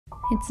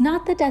It's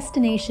not the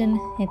destination,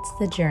 it's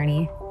the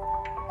journey.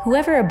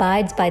 Whoever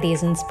abides by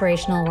these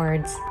inspirational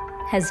words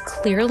has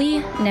clearly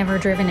never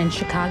driven in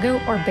Chicago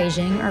or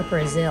Beijing or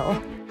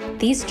Brazil.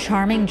 These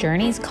charming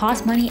journeys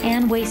cost money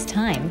and waste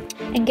time.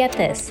 And get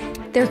this,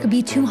 there could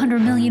be 200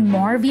 million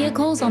more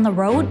vehicles on the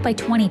road by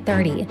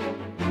 2030.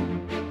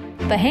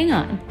 But hang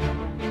on,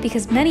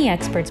 because many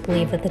experts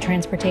believe that the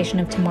transportation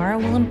of tomorrow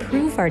will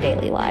improve our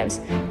daily lives,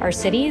 our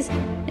cities,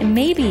 and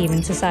maybe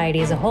even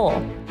society as a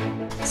whole.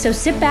 So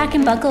sit back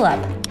and buckle up.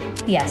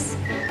 Yes,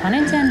 pun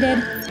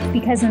intended,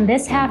 because in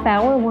this half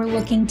hour, we're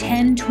looking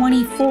 10,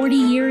 20, 40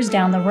 years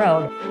down the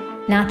road,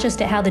 not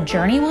just at how the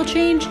journey will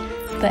change,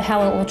 but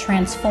how it will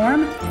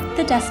transform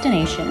the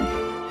destination.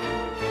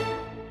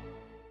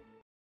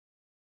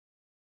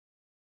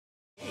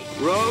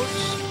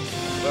 Roads?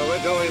 Where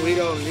we're going, we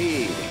don't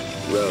need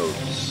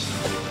roads.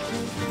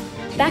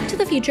 Back to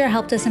the Future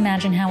helped us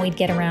imagine how we'd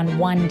get around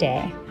one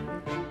day.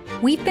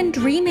 We've been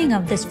dreaming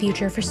of this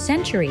future for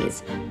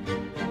centuries.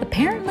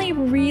 Apparently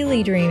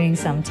really dreaming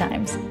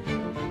sometimes.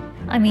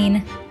 I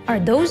mean, are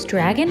those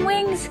dragon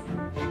wings?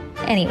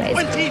 Anyways,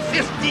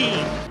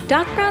 2015!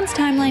 Doc Brown's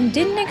timeline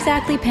didn't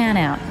exactly pan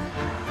out,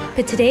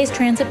 but today's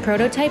transit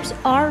prototypes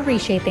are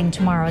reshaping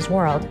tomorrow's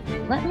world.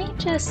 Let me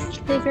just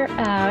figure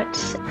out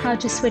how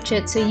to switch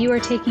it so you are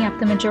taking up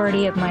the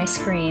majority of my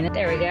screen.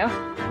 There we go.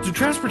 So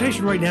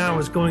transportation right now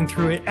is going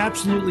through an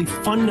absolutely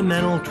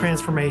fundamental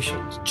transformation,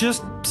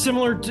 just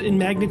similar in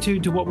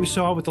magnitude to what we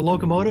saw with the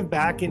locomotive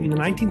back in the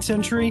 19th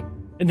century,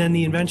 and then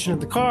the invention of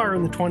the car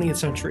in the 20th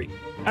century.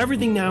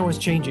 Everything now is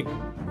changing.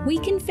 We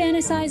can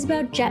fantasize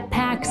about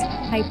jetpacks,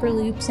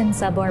 hyperloops, and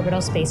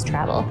suborbital space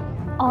travel.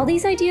 All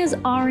these ideas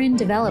are in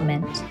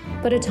development,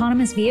 but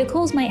autonomous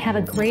vehicles might have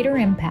a greater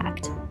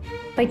impact.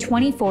 By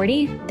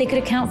 2040, they could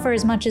account for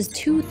as much as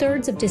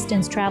 2/3 of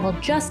distance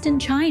traveled just in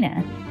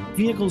China.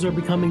 Vehicles are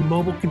becoming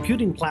mobile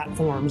computing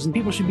platforms, and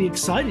people should be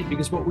excited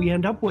because what we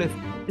end up with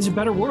is a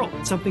better world,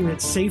 something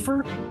that's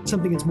safer,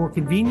 something that's more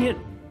convenient.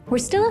 We're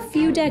still a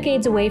few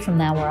decades away from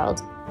that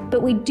world,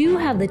 but we do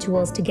have the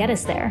tools to get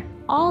us there,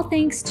 all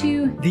thanks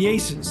to the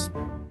ACEs.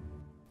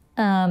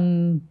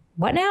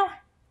 What now?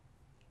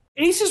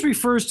 ACEs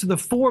refers to the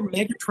 4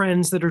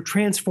 megatrends that are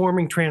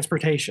transforming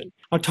transportation: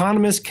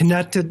 autonomous,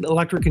 connected,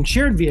 electric, and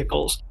shared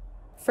vehicles.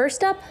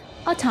 First up,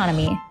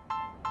 autonomy.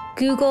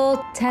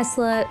 Google,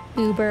 Tesla,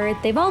 Uber,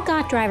 they've all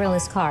got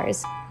driverless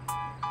cars.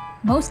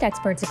 Most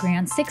experts agree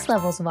on 6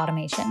 levels of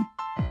automation,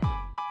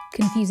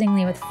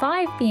 confusingly with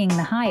 5 being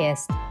the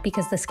highest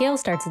because the scale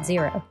starts at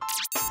 0.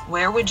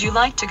 Where would you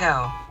like to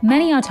go?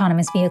 Many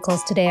autonomous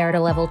vehicles today are at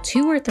a level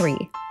 2 or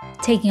 3,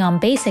 taking on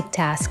basic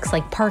tasks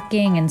like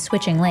parking and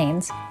switching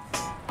lanes.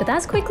 But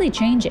that's quickly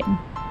changing.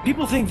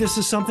 People think this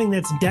is something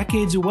that's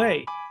decades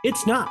away.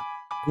 It's not.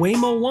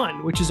 Waymo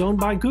 1, which is owned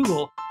by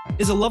Google,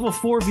 is a level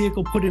 4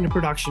 vehicle put into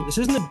production. This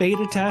isn't a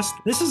beta test.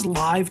 This is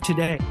live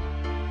today.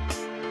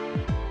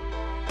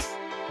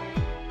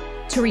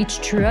 To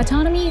reach true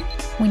autonomy,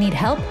 we need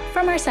help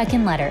from our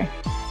second letter.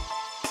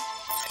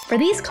 For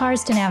these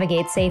cars to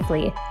navigate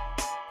safely,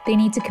 they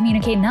need to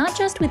communicate not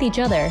just with each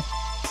other,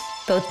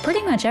 but with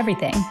pretty much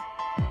everything.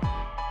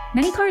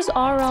 Many cars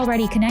are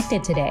already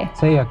connected today.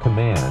 Say a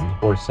command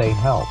or say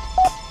help.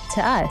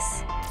 To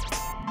us.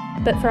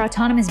 But for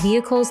autonomous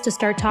vehicles to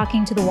start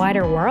talking to the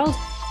wider world,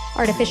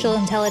 artificial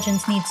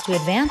intelligence needs to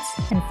advance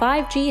and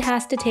 5G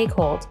has to take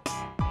hold.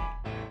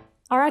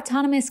 Our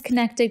autonomous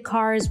connected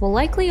cars will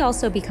likely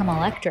also become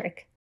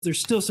electric. There's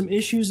still some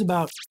issues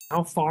about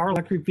how far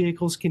electric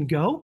vehicles can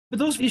go, but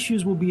those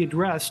issues will be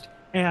addressed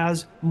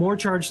as more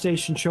charge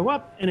stations show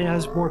up and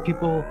as more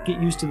people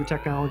get used to the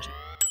technology.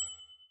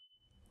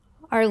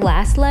 Our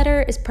last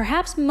letter is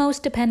perhaps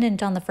most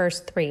dependent on the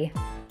first 3.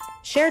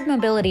 Shared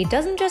mobility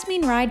doesn't just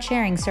mean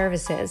ride-sharing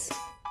services.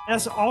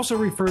 S also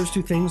refers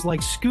to things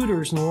like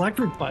scooters and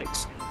electric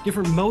bikes,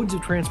 different modes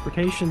of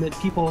transportation that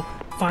people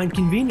find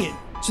convenient.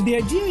 So the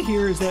idea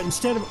here is that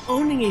instead of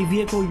owning a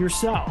vehicle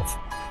yourself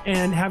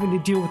and having to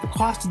deal with the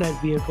cost of that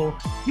vehicle,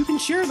 you can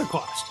share the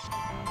cost.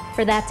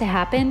 For that to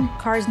happen,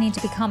 cars need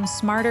to become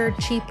smarter,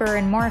 cheaper,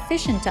 and more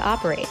efficient to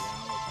operate.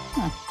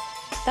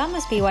 That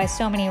must be why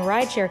so many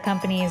rideshare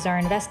companies are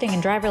investing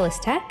in driverless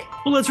tech?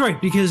 Well, that's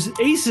right, because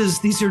ACEs,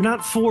 these are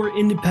not 4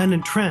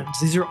 independent trends.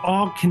 These are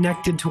all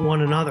connected to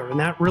one another, and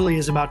that really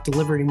is about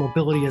delivering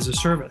mobility as a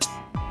service.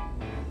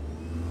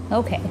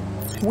 Okay,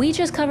 we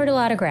just covered a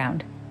lot of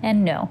ground.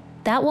 And no,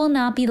 that will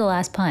not be the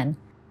last pun.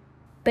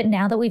 But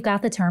now that we've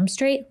got the terms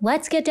straight,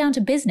 let's get down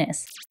to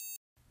business.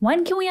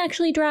 When can we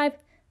actually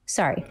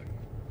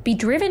be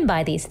driven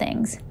by these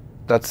things?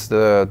 That's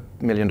the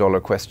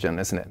million-dollar question,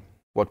 isn't it?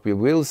 What we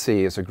will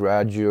see is a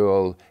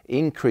gradual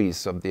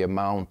increase of the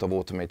amount of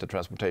automated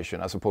transportation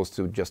as opposed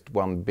to just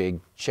one big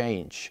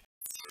change.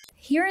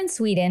 Here in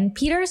Sweden,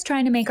 Peter is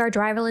trying to make our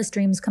driverless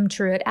dreams come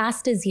true at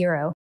Asta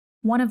Zero,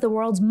 one of the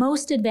world's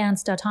most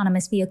advanced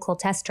autonomous vehicle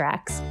test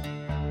tracks.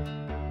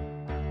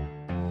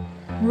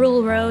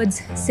 Rural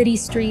roads, city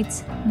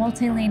streets,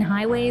 multi-lane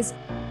highways,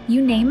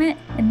 you name it,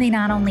 and they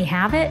not only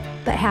have it,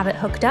 but have it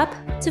hooked up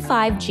to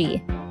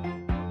 5G.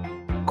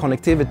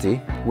 connectivity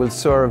will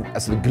serve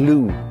as the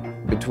glue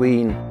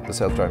between the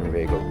self-driving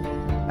vehicle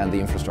and the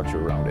infrastructure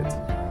around it.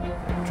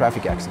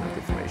 Traffic accident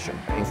information,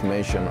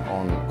 information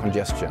on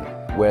congestion,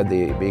 where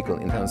the vehicle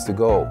intends to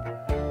go.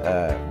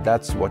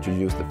 That's what you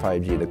use the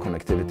 5G, the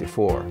connectivity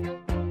for.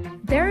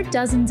 There are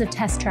dozens of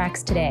test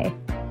tracks today,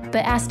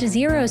 but Asta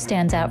Zero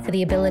stands out for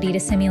the ability to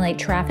simulate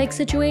traffic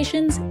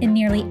situations in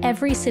nearly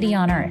every city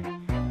on Earth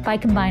by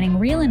combining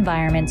real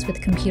environments with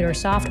computer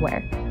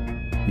software.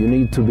 You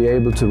need to be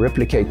able to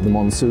replicate the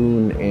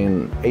monsoon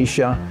in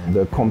Asia,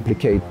 the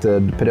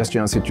complicated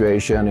pedestrian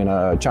situation in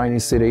a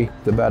Chinese city,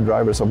 the bad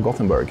drivers of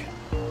Gothenburg.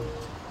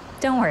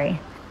 Don't worry,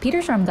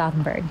 Peter's from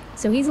Gothenburg,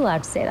 so he's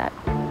allowed to say that.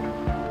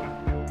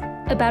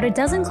 About a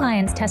dozen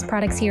clients test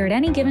products here at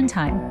any given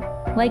time,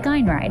 like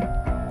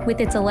INRIX,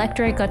 with its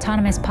electric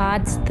autonomous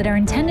pods that are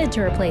intended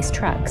to replace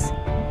trucks.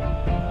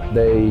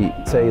 They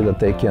say that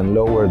they can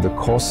lower the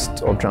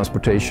cost of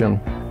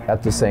transportation,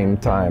 at the same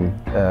time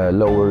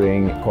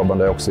lowering carbon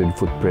dioxide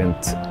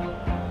footprint.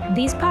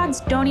 These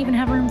pods don't even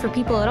have room for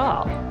people at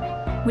all,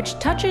 which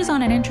touches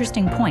on an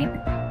interesting point.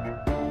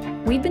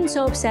 We've been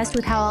so obsessed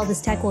with how all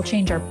this tech will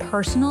change our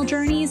personal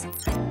journeys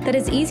that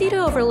it's easy to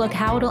overlook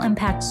how it'll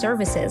impact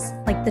services,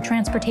 like the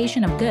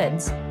transportation of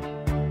goods.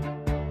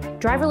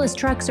 Driverless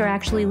trucks are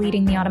actually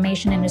leading the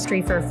automation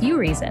industry for a few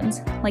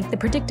reasons, like the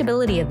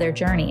predictability of their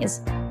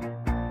journeys.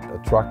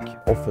 A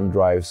truck often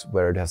drives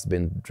where it has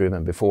been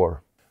driven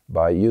before.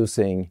 By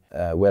using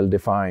a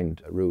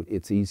well-defined route,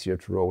 it's easier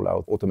to roll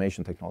out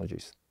automation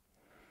technologies.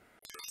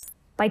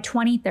 By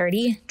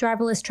 2030,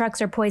 driverless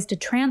trucks are poised to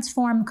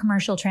transform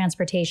commercial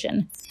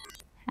transportation.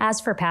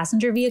 As for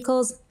passenger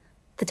vehicles,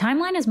 the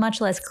timeline is much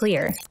less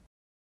clear.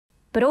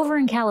 But over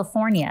in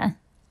California,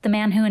 the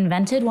man who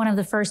invented one of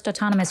the first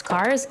autonomous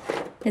cars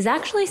is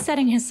actually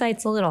setting his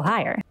sights a little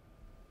higher.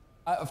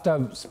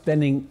 After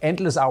spending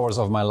endless hours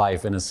of my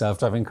life in a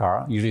self-driving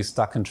car, usually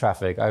stuck in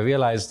traffic, I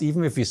realized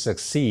even if we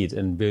succeed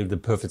and build the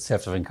perfect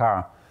self-driving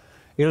car,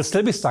 it'll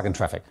still be stuck in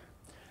traffic.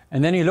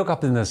 And then you look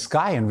up in the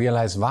sky and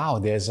realize, wow,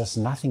 there's just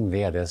nothing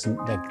there.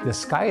 The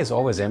sky is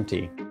always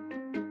empty.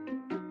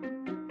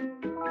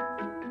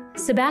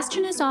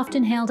 Sebastian is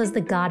often hailed as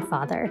the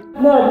godfather.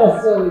 Not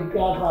necessarily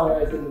godfather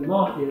as in the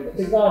mafia, but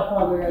the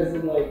godfather as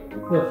in like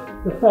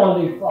the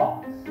founding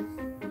father.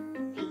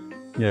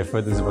 Yeah, I've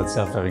heard this about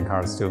self-driving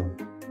cars too.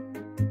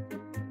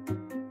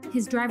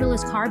 His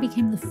driverless car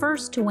became the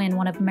first to win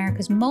one of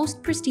America's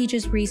most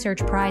prestigious research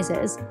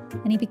prizes,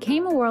 and he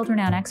became a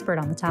world-renowned expert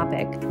on the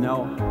topic.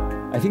 Now,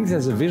 I think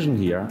there's a vision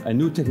here, a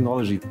new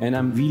technology, and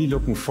I'm really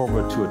looking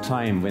forward to a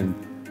time when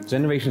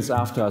generations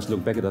after us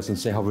look back at us and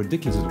say how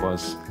ridiculous it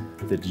was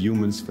that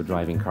humans were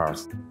driving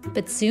cars.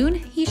 But soon,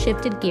 he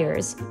shifted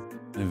gears.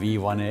 We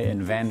want to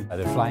invent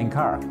the flying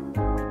car.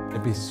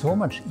 It'd be so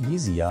much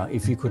easier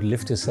if you could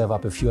lift yourself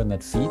up a few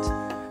hundred feet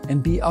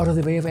and be out of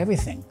the way of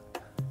everything.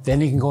 Then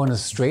you can go in a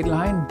straight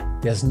line,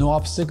 there's no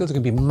obstacles, it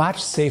can be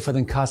much safer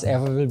than cars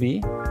ever will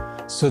be.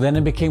 So then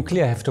it became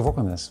clear I have to work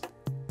on this.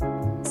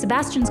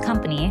 Sebastian's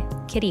company,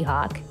 Kitty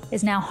Hawk,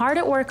 is now hard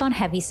at work on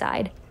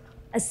Heaviside,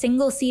 a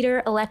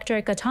single-seater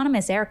electric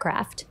autonomous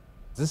aircraft.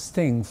 This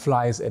thing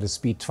flies at a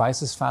speed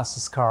twice as fast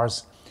as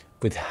cars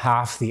with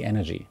half the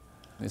energy.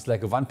 It's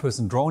like a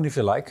one-person drone, if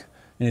you like,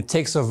 and it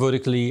takes off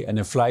vertically and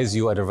it flies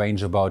you at a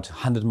range about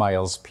 100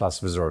 miles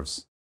plus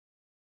reserves.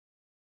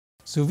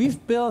 So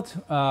we've built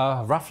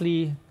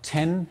roughly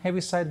 10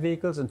 Heaviside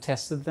vehicles and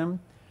tested them,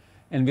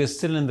 and we're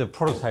still in the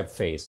prototype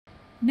phase.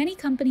 Many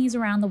companies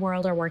around the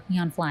world are working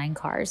on flying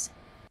cars,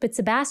 but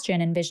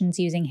Sebastian envisions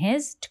using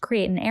his to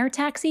create an air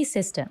taxi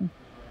system.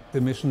 The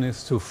mission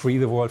is to free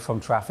the world from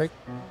traffic.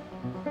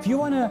 If you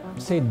want to,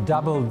 say,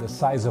 double the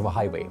size of a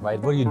highway, right,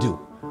 what do?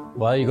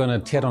 Well, you're going to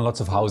tear down lots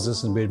of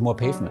houses and build more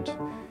pavement.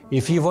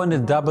 If you want to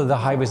double the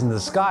highways in the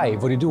sky,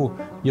 what do?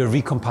 You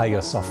recompile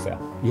your software.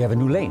 You have a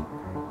new lane.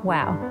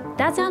 Wow,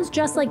 that sounds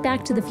just like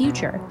Back to the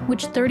Future,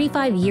 which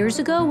 35 years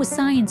ago was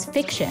science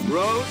fiction.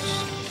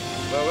 Roads?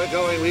 Where we're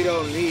going, we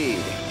don't need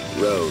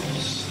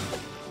roads.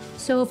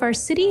 So if our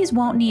cities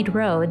won't need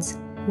roads,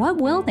 what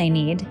will they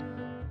need?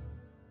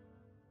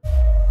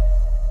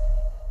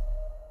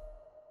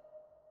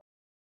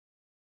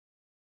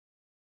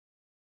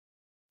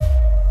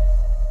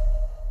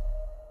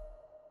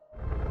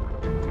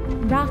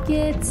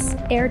 Rockets,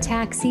 air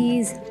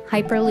taxis,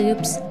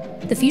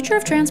 hyperloops. The future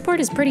of transport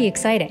is pretty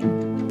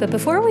exciting. But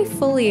before we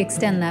fully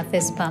extend that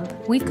fist pump,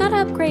 we've got to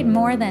upgrade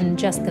more than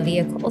just the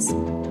vehicles.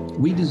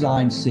 We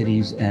designed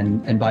cities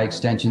and by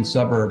extension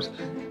suburbs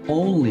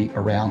only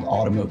around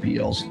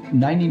automobiles.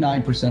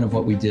 99% of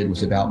what we did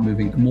was about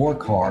moving more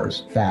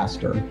cars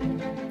faster.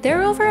 There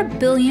are over 1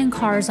 billion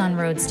cars on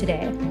roads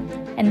today.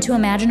 And to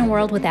imagine a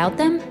world without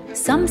them,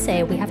 some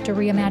say we have to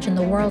reimagine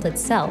the world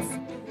itself.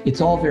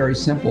 It's all very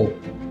simple,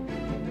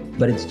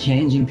 but it's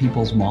changing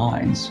people's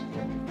minds.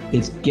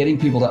 It's getting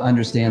people to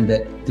understand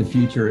that the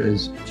future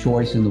is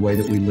choice in the way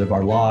that we live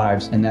our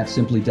lives, and that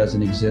simply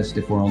doesn't exist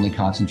if we're only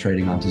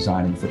concentrating on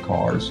designing for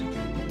cars.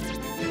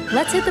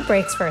 Let's hit the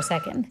brakes for a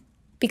second.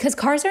 Because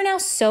cars are now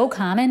so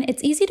common,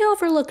 it's easy to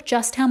overlook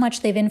just how much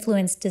they've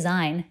influenced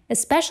design,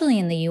 especially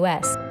in the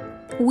US.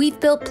 We've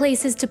built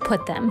places to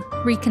put them,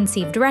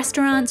 reconceived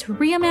restaurants,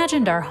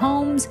 reimagined our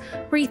homes,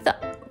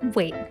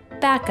 Wait,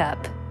 back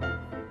up.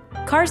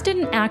 Cars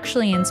didn't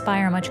actually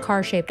inspire much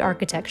car-shaped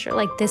architecture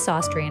like this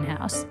Austrian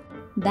house.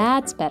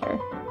 That's better.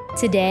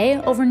 Today,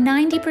 over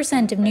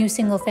 90% of new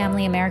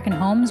single-family American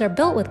homes are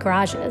built with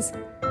garages.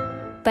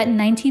 But in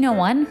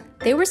 1901,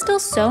 they were still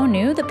so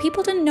new that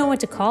people didn't know what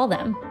to call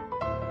them.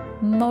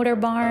 Motor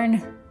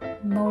barn,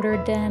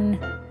 motor den,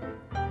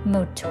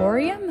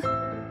 motorium?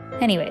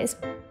 Anyways,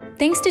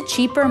 thanks to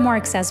cheaper, more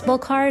accessible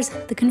cars,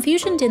 the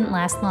confusion didn't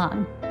last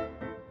long.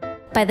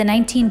 By the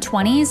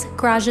 1920s,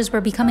 garages were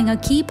becoming a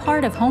key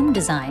part of home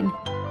design.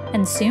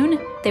 And soon,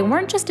 they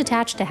weren't just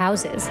attached to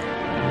houses.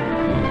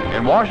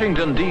 In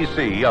Washington,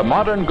 D.C., a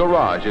modern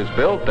garage is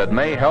built that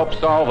may help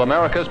solve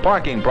America's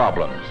parking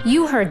problems.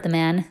 You heard the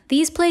man.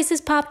 These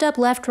places popped up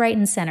left, right,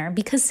 and center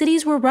because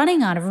cities were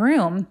running out of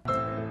room.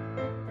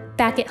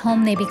 Back at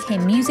home, they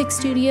became music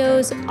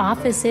studios,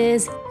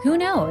 offices, who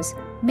knows?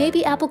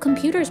 Maybe Apple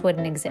computers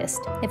wouldn't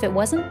exist if it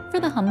wasn't for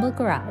the humble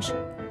garage.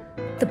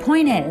 The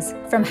point is,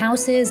 from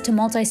houses to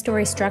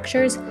multi-story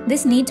structures,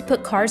 this need to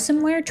put cars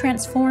somewhere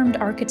transformed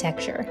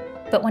architecture.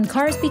 But when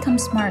cars become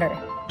smarter,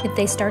 if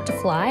they start to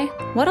fly,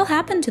 what'll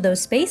happen to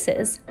those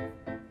spaces?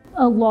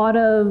 A lot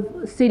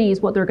of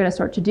cities, what they're going to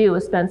start to do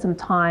is spend some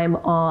time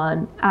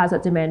on, as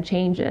that demand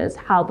changes,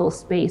 how those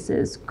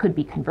spaces could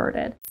be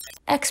converted.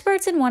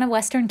 Experts in one of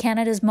Western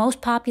Canada's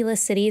most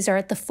populous cities are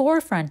at the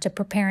forefront of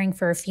preparing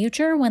for a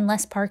future when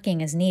less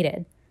parking is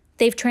needed.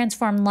 They've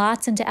transformed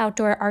lots into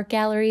outdoor art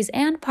galleries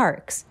and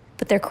parks,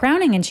 but their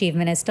crowning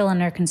achievement is still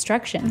under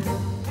construction.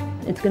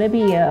 It's going to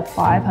be a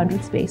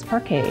 500-space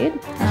parkade.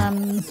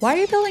 Why are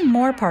you building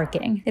more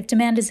parking if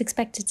demand is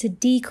expected to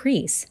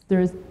decrease?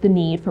 There's the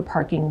need for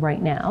parking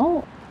right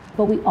now,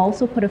 but we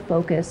also put a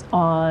focus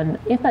on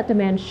if that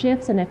demand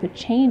shifts and if it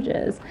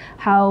changes,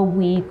 how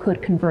we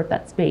could convert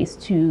that space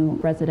to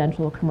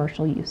residential or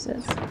commercial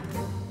uses.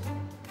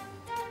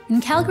 In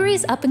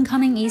Calgary's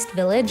up-and-coming East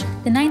Village,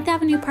 the 9th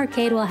Avenue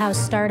Parkade will house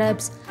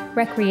startups,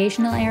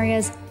 recreational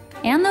areas,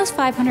 and those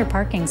 500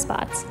 parking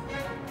spots.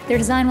 Their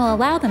design will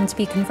allow them to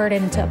be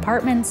converted into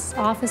apartments,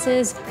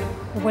 offices,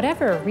 or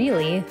whatever,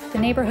 really, the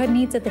neighborhood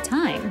needs at the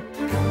time.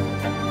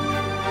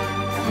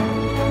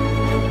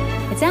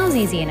 It sounds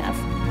easy enough.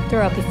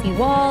 Throw up a few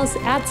walls,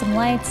 add some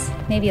lights,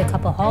 maybe a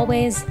couple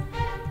hallways.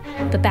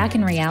 But back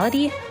in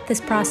reality,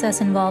 this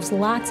process involves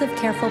lots of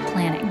careful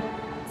planning.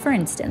 For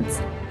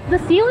instance, the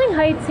ceiling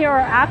heights here are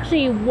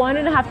actually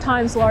 1.5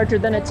 times larger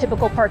than a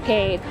typical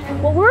parkade.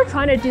 What we're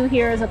trying to do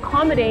here is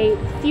accommodate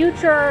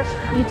future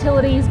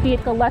utilities, be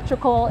it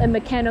electrical and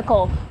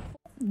mechanical.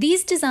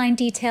 These design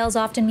details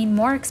often mean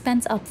more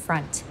expense up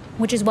front,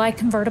 which is why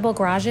convertible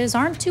garages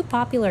aren't too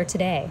popular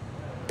today.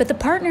 But the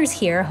partners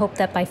here hope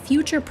that by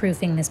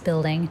future-proofing this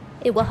building,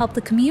 it will help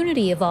the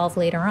community evolve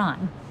later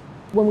on.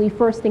 When we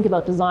first think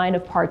about design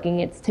of parking,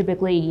 it's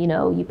typically,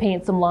 you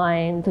paint some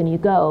lines and you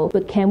go,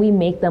 but can we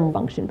make them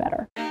function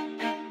better?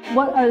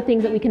 What are the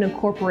things that we can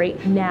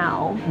incorporate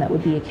now that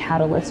would be a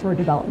catalyst for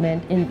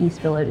development in East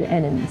Village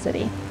and in the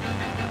city?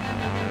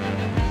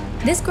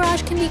 This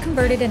garage can be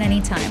converted at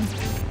any time.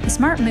 A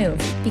smart move,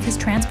 because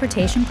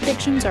transportation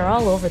predictions are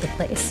all over the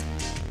place.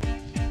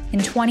 In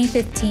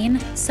 2015,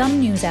 some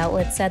news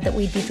outlets said that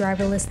we'd be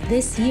driverless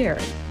this year.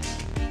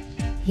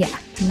 Yeah,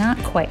 not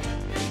quite.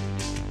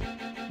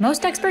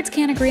 Most experts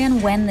can't agree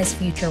on when this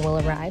future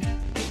will arrive,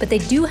 but they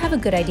do have a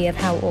good idea of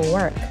how it will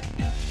work.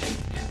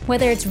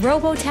 Whether it's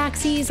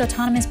robo-taxis,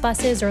 autonomous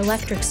buses, or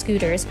electric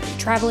scooters,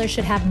 travelers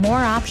should have more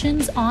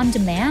options on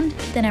demand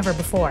than ever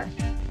before.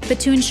 But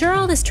to ensure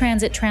all this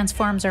transit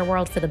transforms our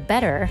world for the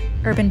better,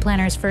 urban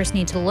planners first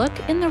need to look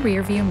in the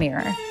rearview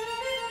mirror.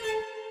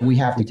 We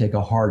have to take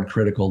a hard,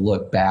 critical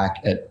look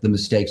back at the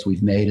mistakes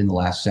we've made in the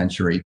last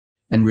century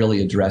and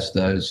really address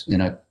those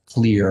in a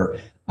clear,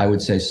 I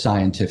would say,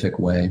 scientific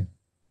way.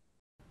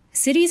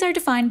 Cities are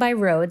defined by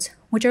roads,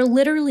 which are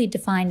literally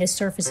defined as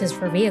surfaces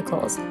for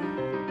vehicles.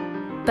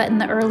 But in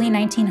the early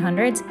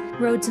 1900s,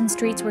 roads and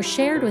streets were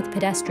shared with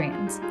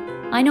pedestrians.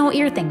 I know what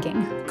you're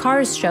thinking.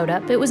 Cars showed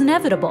up. It was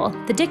inevitable.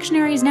 The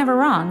dictionary's never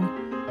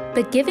wrong.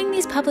 But giving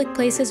these public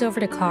places over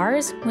to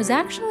cars was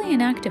actually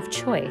an active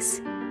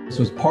choice. This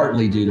was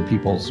partly due to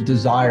people's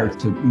desire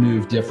to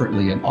move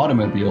differently in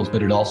automobiles,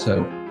 but it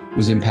also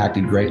was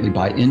impacted greatly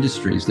by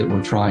industries that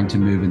were trying to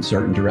move in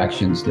certain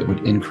directions that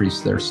would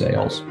increase their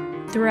sales.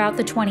 Throughout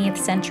the 20th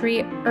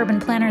century, urban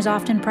planners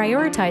often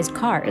prioritized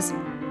cars,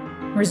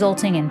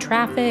 resulting in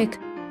traffic,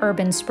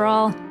 urban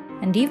sprawl,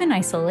 and even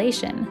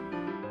isolation.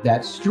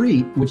 That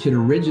street, which had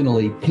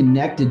originally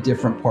connected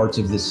different parts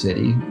of the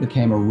city,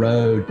 became a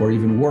road, or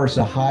even worse,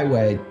 a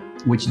highway,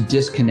 which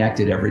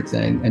disconnected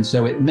everything. And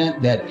so it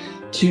meant that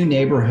two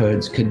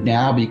neighborhoods could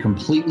now be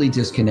completely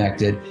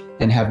disconnected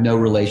and have no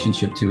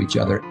relationship to each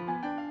other.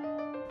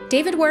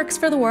 David works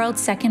for the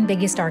world's second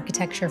biggest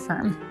architecture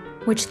firm,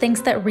 which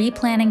thinks that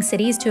replanning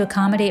cities to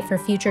accommodate for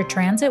future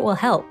transit will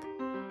help.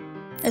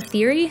 A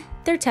theory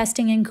they're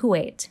testing in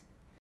Kuwait.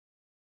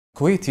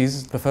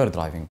 Kuwaitis prefer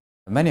driving.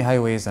 Many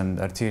highways and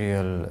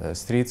arterial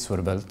streets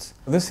were built.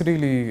 This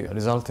really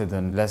resulted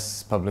in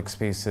less public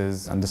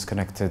spaces and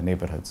disconnected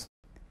neighborhoods.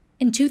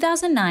 In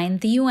 2009,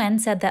 the UN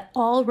said that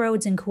all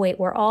roads in Kuwait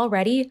were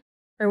already,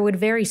 or would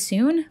very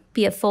soon,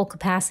 be at full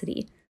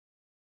capacity.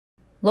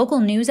 Local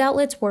news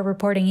outlets were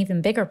reporting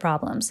even bigger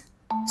problems,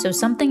 so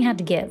something had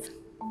to give.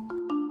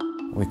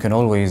 We can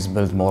always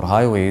build more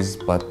highways,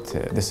 but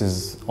this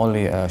is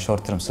only a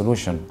short-term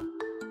solution.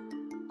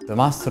 The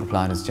master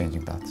plan is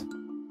changing that.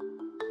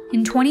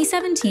 In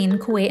 2017,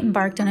 Kuwait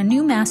embarked on a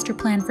new master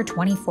plan for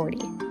 2040,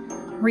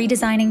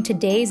 redesigning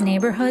today's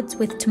neighborhoods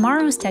with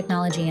tomorrow's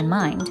technology in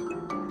mind.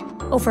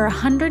 Over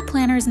 100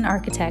 planners and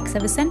architects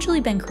have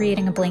essentially been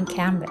creating a blank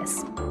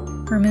canvas,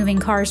 removing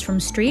cars from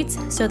streets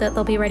so that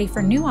they'll be ready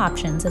for new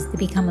options as they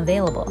become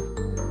available.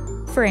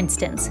 For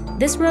instance,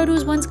 this road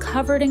was once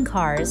covered in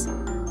cars,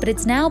 but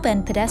it's now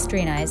been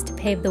pedestrianized to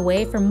pave the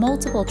way for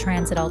multiple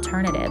transit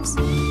alternatives.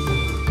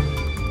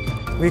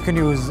 We can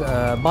use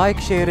bike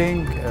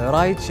sharing,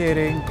 ride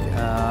sharing,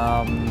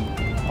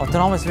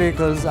 autonomous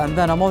vehicles, and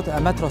then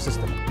a metro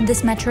system.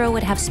 This metro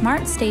would have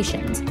smart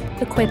stations,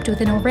 equipped with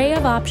an array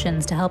of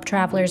options to help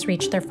travelers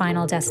reach their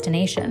final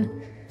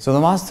destination. So the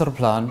master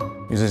plan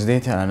uses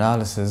data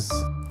analysis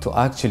to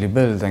actually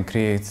build and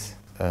create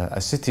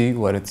a city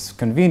where it's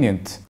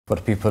convenient for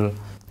people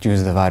to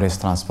use the various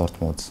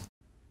transport modes.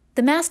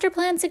 The master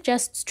plan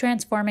suggests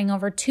transforming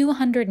over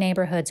 200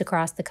 neighborhoods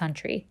across the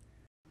country.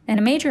 And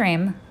a major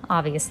aim,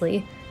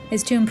 obviously,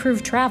 is to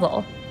improve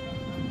travel.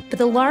 But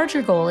the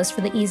larger goal is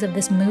for the ease of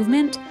this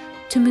movement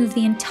to move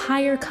the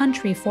entire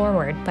country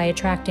forward by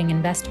attracting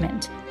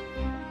investment.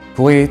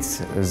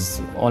 Kuwait is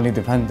only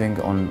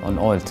depending on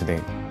oil today.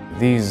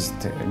 These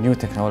new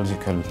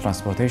technological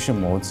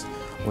transportation modes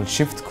will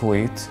shift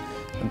Kuwait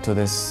into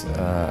this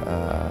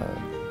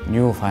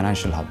new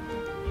financial hub.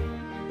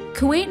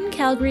 Kuwait and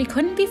Calgary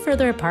couldn't be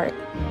further apart,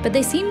 but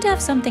they seem to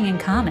have something in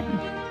common.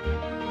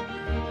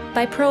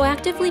 By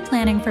proactively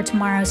planning for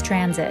tomorrow's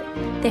transit,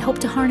 they hope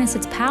to harness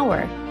its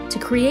power to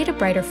create a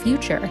brighter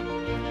future.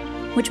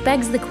 Which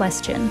begs the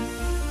question,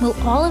 will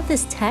all of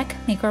this tech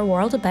make our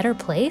world a better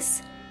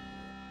place?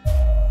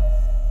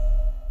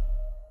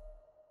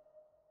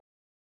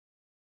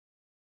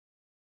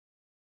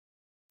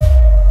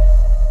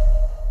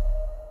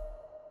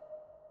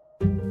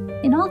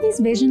 In all these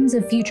visions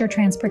of future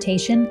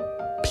transportation,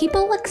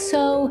 people look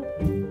so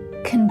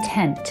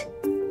content.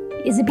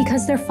 Is it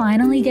because they're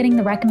finally getting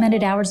the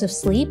recommended hours of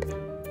sleep?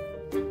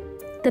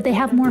 That they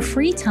have more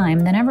free time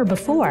than ever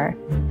before?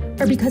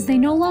 Or because they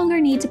no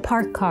longer need to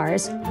park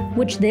cars,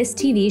 which this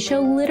TV show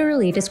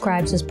literally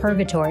describes as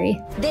purgatory?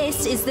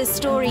 This is the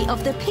story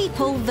of the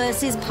people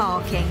versus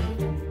parking.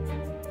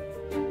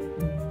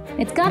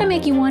 It's gotta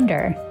make you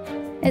wonder,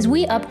 as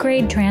we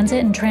upgrade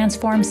transit and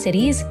transform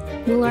cities,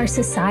 will our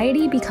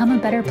society become a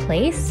better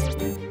place?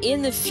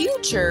 In the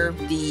future,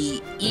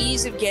 the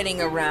ease of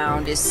getting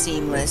around is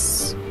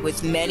seamless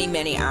with many,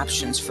 many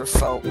options for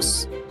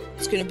folks.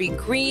 It's going to be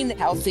green,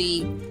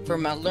 healthy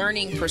from a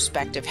learning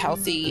perspective,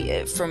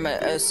 healthy from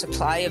a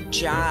supply of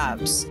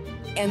jobs,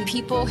 and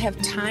people have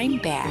time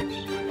back.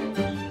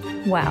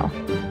 Wow.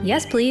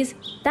 Yes, please.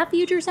 That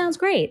future sounds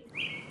great.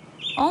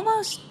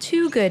 Almost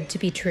too good to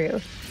be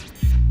true.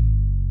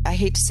 I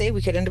hate to say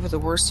we could end up with a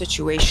worse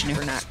situation if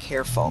we're not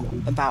careful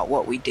about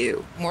what we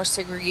do. More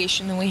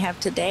segregation than we have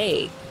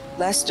today.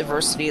 Less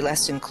diversity,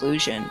 less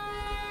inclusion.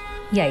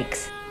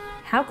 Yikes.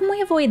 How can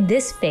we avoid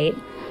this fate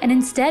and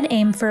instead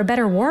aim for a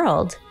better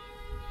world?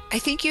 I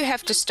think you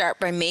have to start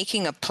by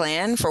making a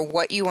plan for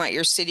what you want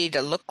your city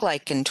to look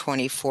like in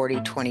 2040,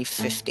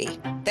 2050.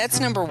 That's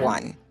number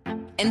one.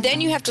 And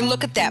then you have to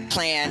look at that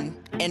plan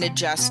and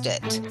adjust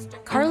it.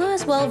 Carla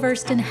is well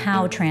versed in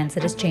how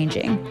transit is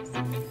changing.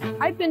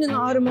 I've been in the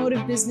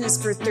automotive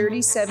business for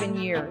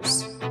 37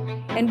 years,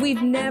 and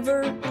we've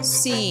never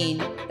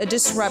seen a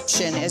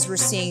disruption as we're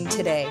seeing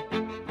today.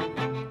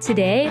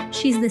 Today,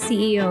 she's the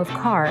CEO of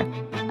CAR,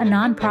 a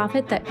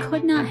nonprofit that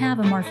could not have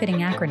a more fitting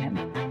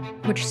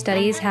acronym, which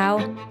studies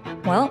how,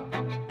 well,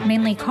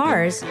 mainly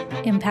cars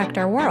impact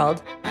our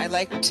world. I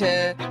like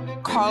to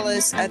call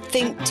us a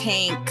think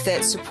tank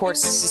that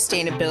supports the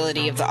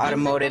sustainability of the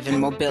automotive and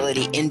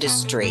mobility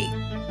industry.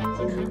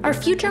 Our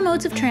future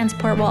modes of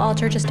transport will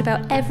alter just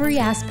about every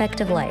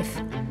aspect of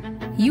life.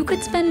 You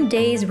could spend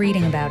days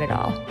reading about it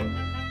all.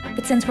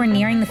 But since we're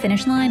nearing the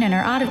finish line and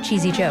are out of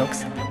cheesy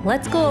jokes,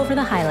 let's go over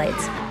the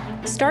highlights,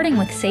 starting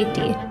with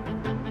safety.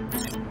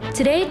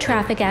 Today,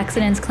 traffic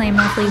accidents claim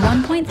roughly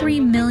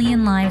 1.3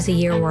 million lives a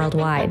year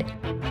worldwide,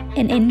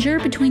 and injure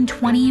between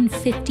 20 and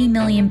 50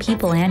 million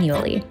people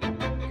annually.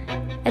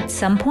 At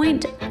some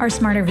point, our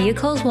smarter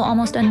vehicles will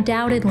almost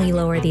undoubtedly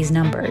lower these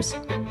numbers.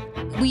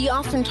 We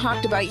often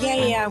talked about,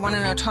 I want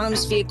an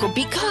autonomous vehicle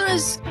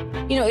because,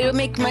 it'll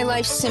make my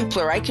life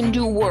simpler. I can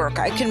do work.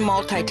 I can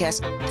multitask.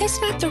 That's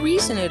not the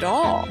reason at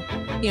all.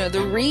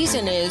 The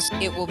reason is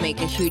it will make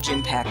a huge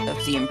impact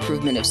of the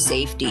improvement of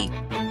safety.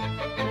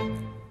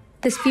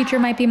 This future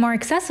might be more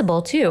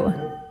accessible, too.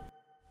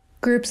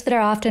 Groups that are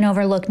often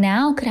overlooked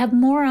now could have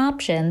more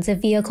options if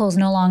vehicles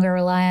no longer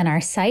rely on our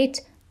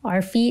sight,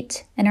 our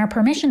feet, and our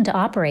permission to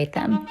operate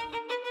them.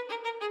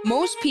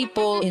 Most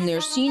people in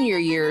their senior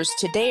years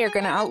today are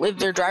going to outlive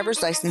their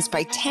driver's license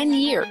by 10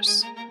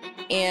 years.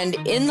 And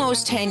in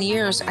those 10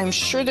 years, I'm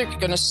sure they're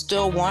going to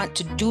still want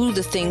to do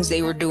the things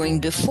they were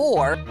doing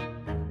before.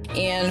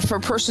 And for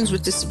persons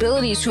with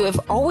disabilities who have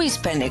always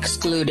been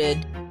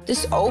excluded,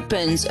 this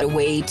opens a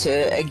way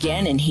to,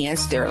 again,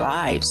 enhance their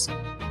lives.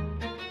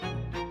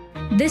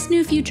 This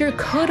new future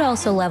could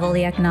also level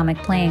the economic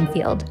playing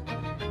field.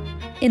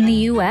 In the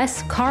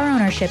US, car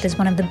ownership is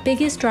one of the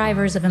biggest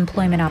drivers of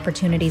employment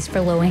opportunities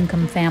for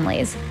low-income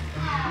families.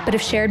 But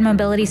if shared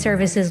mobility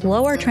services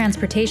lower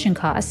transportation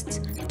costs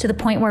to the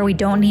point where we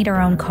don't need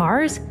our own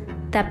cars,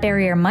 that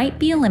barrier might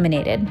be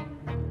eliminated.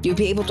 You'll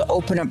be able to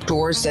open up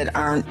doors that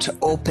aren't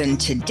open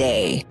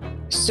today.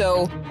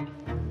 So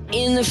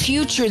in the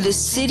future, the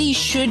city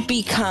should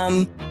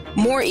become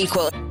more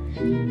equal.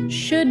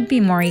 Should be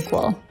more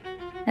equal.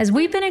 As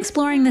we've been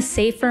exploring the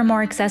safer,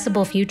 more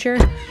accessible future,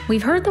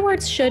 we've heard the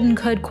words should and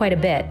could quite a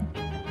bit.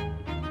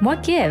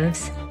 What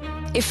gives?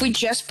 If we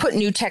just put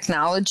new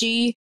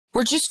technology,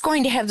 we're just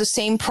going to have the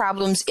same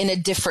problems in a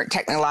different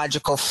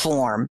technological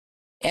form.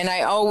 And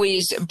I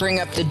always bring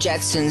up the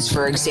Jetsons,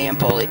 for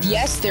example.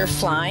 Yes, they're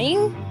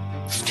flying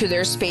to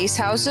their space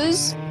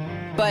houses,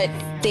 but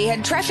they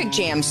had traffic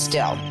jams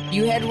still.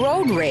 You had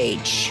road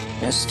rage,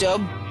 still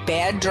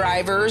bad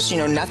drivers,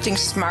 nothing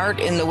smart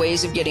in the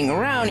ways of getting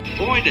around.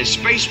 Boy, the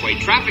spaceway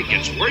traffic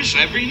gets worse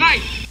every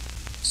night.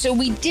 So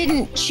we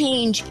didn't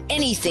change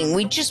anything.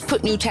 We just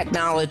put new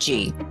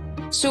technology.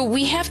 So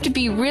we have to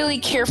be really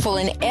careful,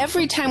 and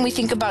every time we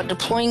think about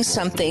deploying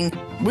something,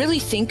 really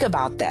think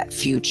about that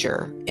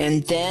future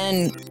and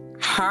then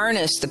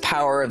harness the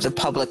power of the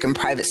public and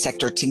private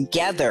sector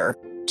together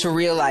to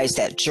realize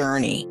that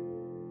journey.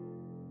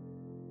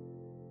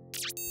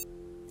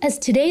 As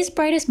today's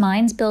brightest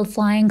minds build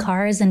flying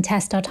cars and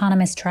test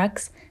autonomous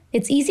trucks,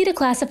 it's easy to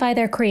classify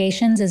their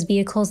creations as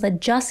vehicles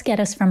that just get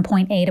us from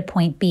point A to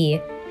point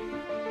B.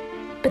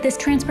 But this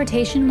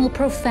transportation will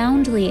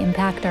profoundly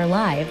impact our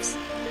lives.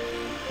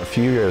 A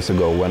few years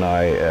ago, when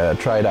I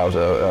tried out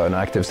an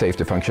active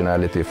safety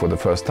functionality for the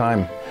first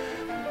time,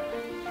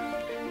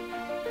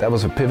 that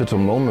was a pivotal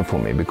moment for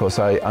me because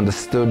I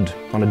understood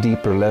on a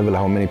deeper level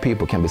how many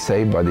people can be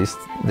saved by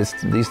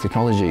these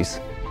technologies.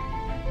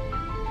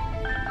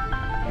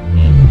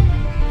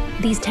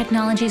 These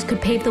technologies could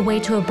pave the way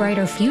to a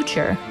brighter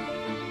future.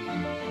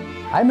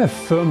 I'm a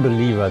firm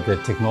believer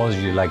that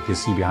technology like you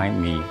see behind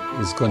me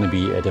is going to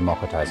be a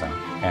democratizer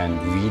and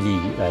really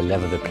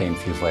level the playing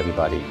field for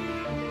everybody.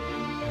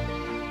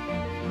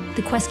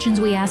 The questions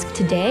we ask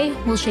today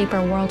will shape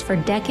our world for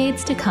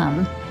decades to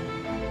come.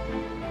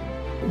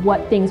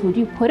 What things would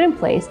you put in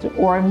place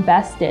or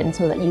invest in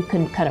so that you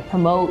can kind of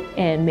promote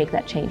and make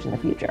that change in the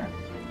future?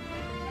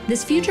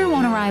 This future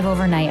won't arrive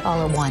overnight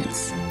all at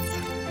once.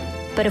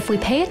 But if we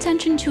pay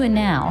attention to it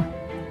now,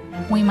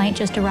 we might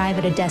just arrive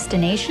at a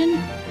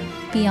destination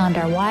beyond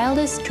our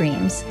wildest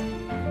dreams.